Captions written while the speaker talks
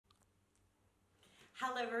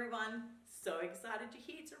Hello everyone, so excited you're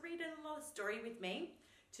here to read another story with me.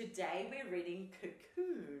 Today we're reading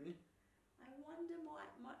Cocoon. I wonder what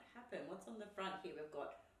might happen. What's on the front here? We've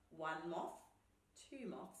got one moth, two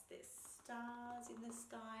moths, there's stars in the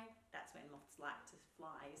sky. That's when moths like to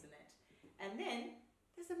fly, isn't it? And then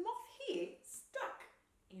there's a moth here stuck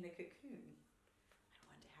in a cocoon. I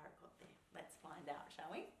wonder how it got there. Let's find out, shall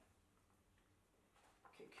we?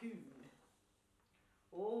 Cocoon.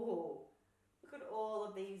 Oh, look at all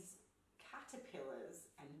of these caterpillars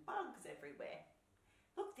and bugs everywhere.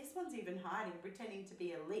 Look, this one's even hiding, pretending to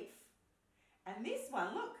be a leaf. And this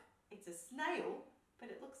one, look, it's a snail, but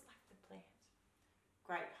it looks like the plant.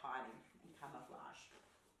 Great hiding and camouflage.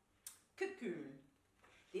 Cocoon.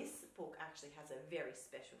 This book actually has a very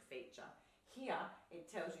special feature. Here, it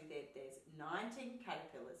tells you that there's 19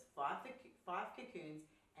 caterpillars, 5 cocoons,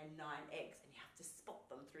 and 9 eggs, and you have to spot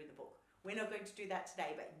them through the book. We're not going to do that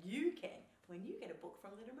today, but you can when you get a book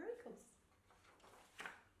from Little Miracles.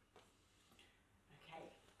 Okay.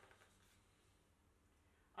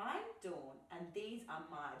 I'm Dawn, and these are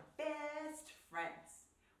my best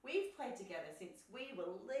friends. We've played together since we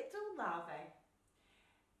were little larvae.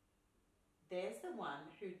 There's the one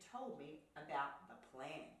who told me about the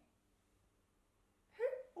plan. Who?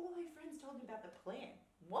 All my friends told me about the plan.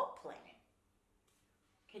 What plan?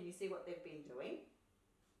 Can you see what they've been doing?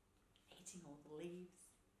 Eating all the leaves.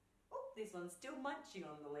 Oh, this one's still munching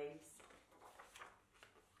on the leaves.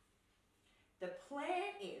 The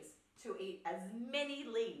plan is to eat as many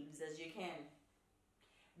leaves as you can.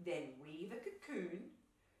 Then weave a cocoon.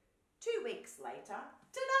 2 weeks later,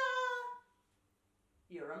 ta-da!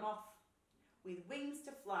 You're a moth with wings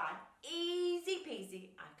to fly. Easy peasy.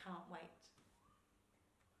 I can't wait.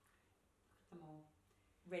 Look at them all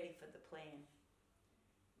ready for the plan.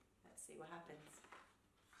 Let's see what happens.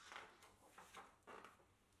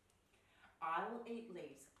 I will eat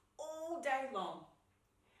leaves all day long.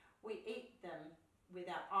 We eat them with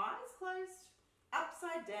our eyes closed,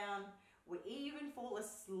 upside down. We even fall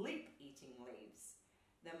asleep eating leaves.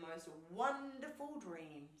 The most wonderful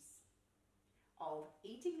dreams of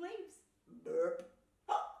eating leaves. Burp.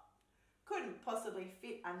 Oh, couldn't possibly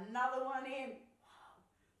fit another one in. Wow,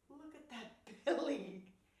 look at that belly.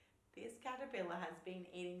 This caterpillar has been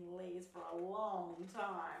eating leaves for a long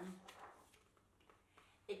time.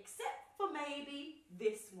 Except for maybe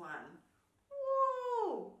this one.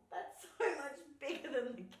 Whoa, that's so much bigger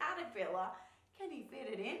than the caterpillar. Can he fit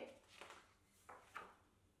it in?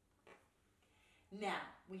 Now,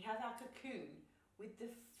 we have our cocoon with the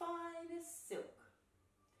finest silk.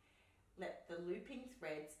 Let the looping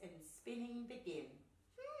threads and spinning begin.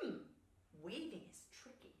 Weaving is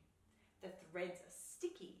tricky. The threads are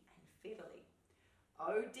sticky and fiddly.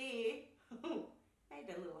 Oh dear, made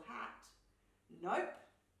a little hat. Nope.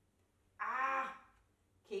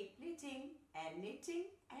 Keep knitting and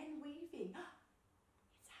weaving.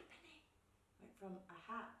 It's happening. Went from a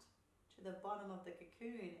hat to the bottom of the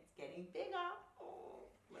cocoon. It's getting bigger. Oh,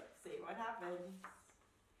 let's see what happens.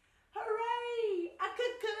 Hooray! A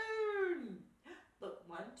cocoon! Look,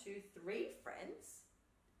 1, 2, 3 friends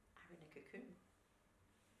are in a cocoon.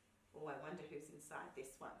 Oh, I wonder who's inside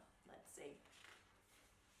this one. Let's see.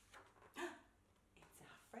 It's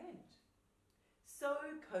our friend. So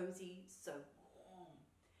cozy, so warm,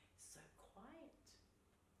 so quiet.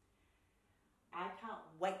 I can't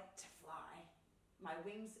wait to fly. My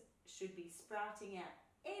wings should be sprouting out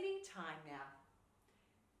any time now.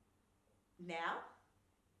 Now?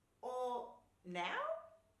 Or now?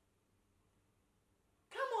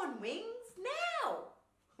 Come on, wings, now!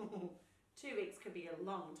 2 weeks could be a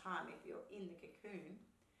long time if you're in the cocoon.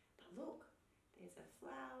 But look, there's a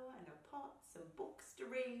flower and a pot, some books to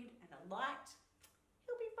read and a light.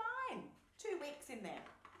 He'll be fine. 2 weeks in there.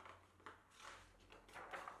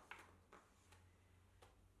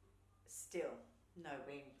 Still, no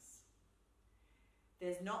wings.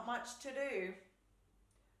 There's not much to do.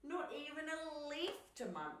 Not even a leaf to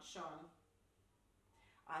munch on.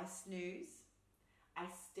 I snooze. I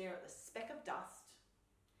stare at the speck of dust.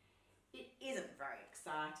 It isn't very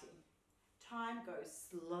exciting. Time goes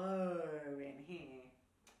slow in here.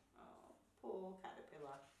 Oh, poor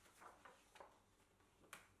caterpillar.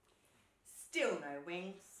 Still no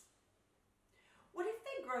wings. What if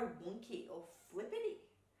they grow wonky or flippity?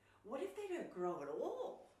 What if they don't grow at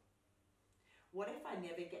all? What if I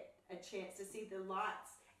never get a chance to see the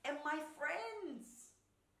lights and my friends?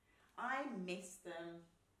 I miss them.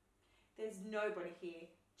 There's nobody here,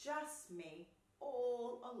 just me,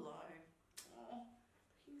 all alone. Oh,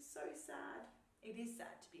 looking so sad. It is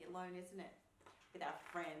sad to be alone, isn't it? With our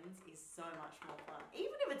friends is so much more fun,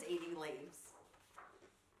 even if it's eating leaves.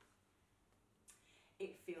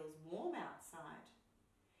 It feels warm outside.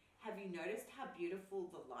 Have you noticed how beautiful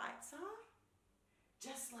the lights are?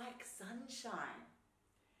 Just like sunshine.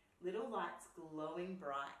 Little lights glowing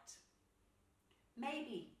bright.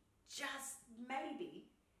 Maybe, just maybe,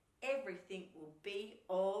 everything will be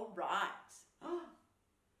all right. Oh,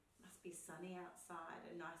 must be sunny outside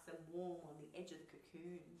and nice and warm on the edge of the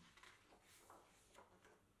cocoon.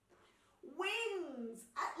 Wings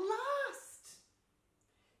at last!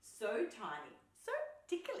 So tiny, so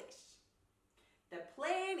ticklish. The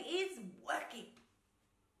plan is working.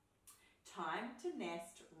 Time to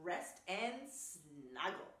nest, rest and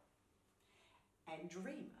snuggle. And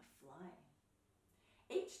dream of flying.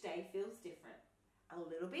 Each day feels different. A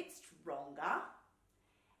little bit stronger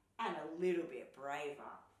and a little bit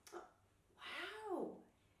braver. Wow!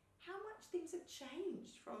 How much things have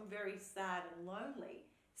changed from very sad and lonely,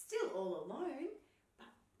 still all alone,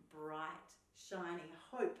 but bright, shining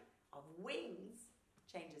hope of wings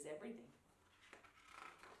changes everything.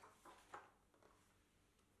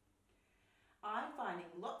 I'm finding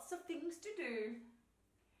lots of things to do.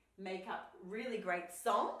 Make up really great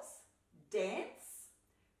songs, dance,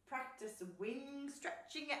 practice wing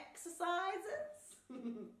stretching exercises,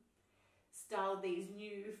 style these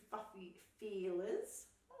new fluffy feelers,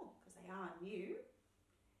 because they are new.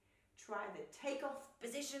 Try the takeoff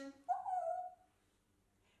position.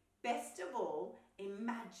 Best of all,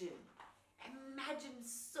 imagine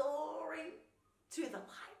soaring to the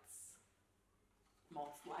lights.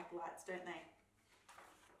 Moths like lights, don't they?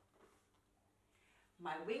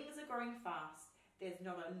 My wings are growing fast. There's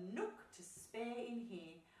not a nook to spare in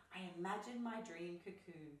here. I imagine my dream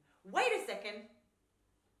cocoon. Wait a second.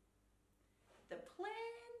 The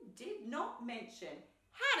plan did not mention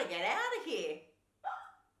how to get out of here.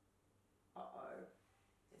 Uh-oh.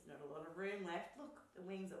 There's not a lot of room left. Look, the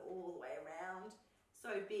wings are all the way around. So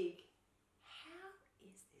big. How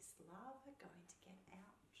is this larva going to get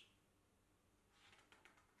out?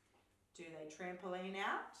 Do they trampoline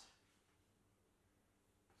out?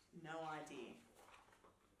 No idea.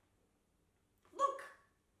 Look,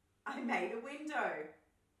 I made a window.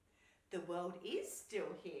 The world is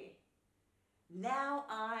still here. Now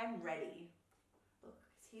I'm ready. Look,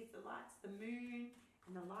 here's the lights, the moon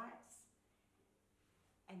and the lights.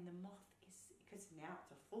 And the moth is, because now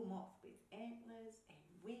it's a full moth with antlers and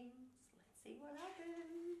wings. Let's see what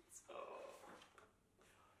happens.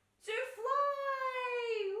 To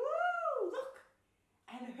fly! Woo! Look!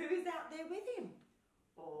 And who's out there with him?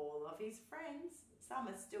 All of his friends. Some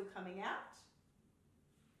are still coming out.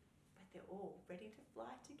 But they're all ready to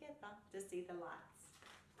fly together to see the lights.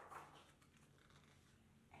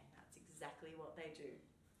 And that's exactly what they do.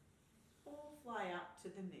 All fly up to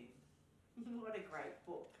the moon. What a great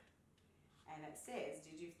book. And it says,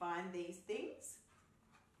 did you find these things?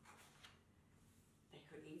 They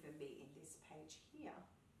could even be in this page here.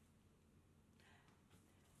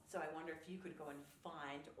 So I wonder if you could go and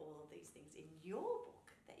find all of these things in your book.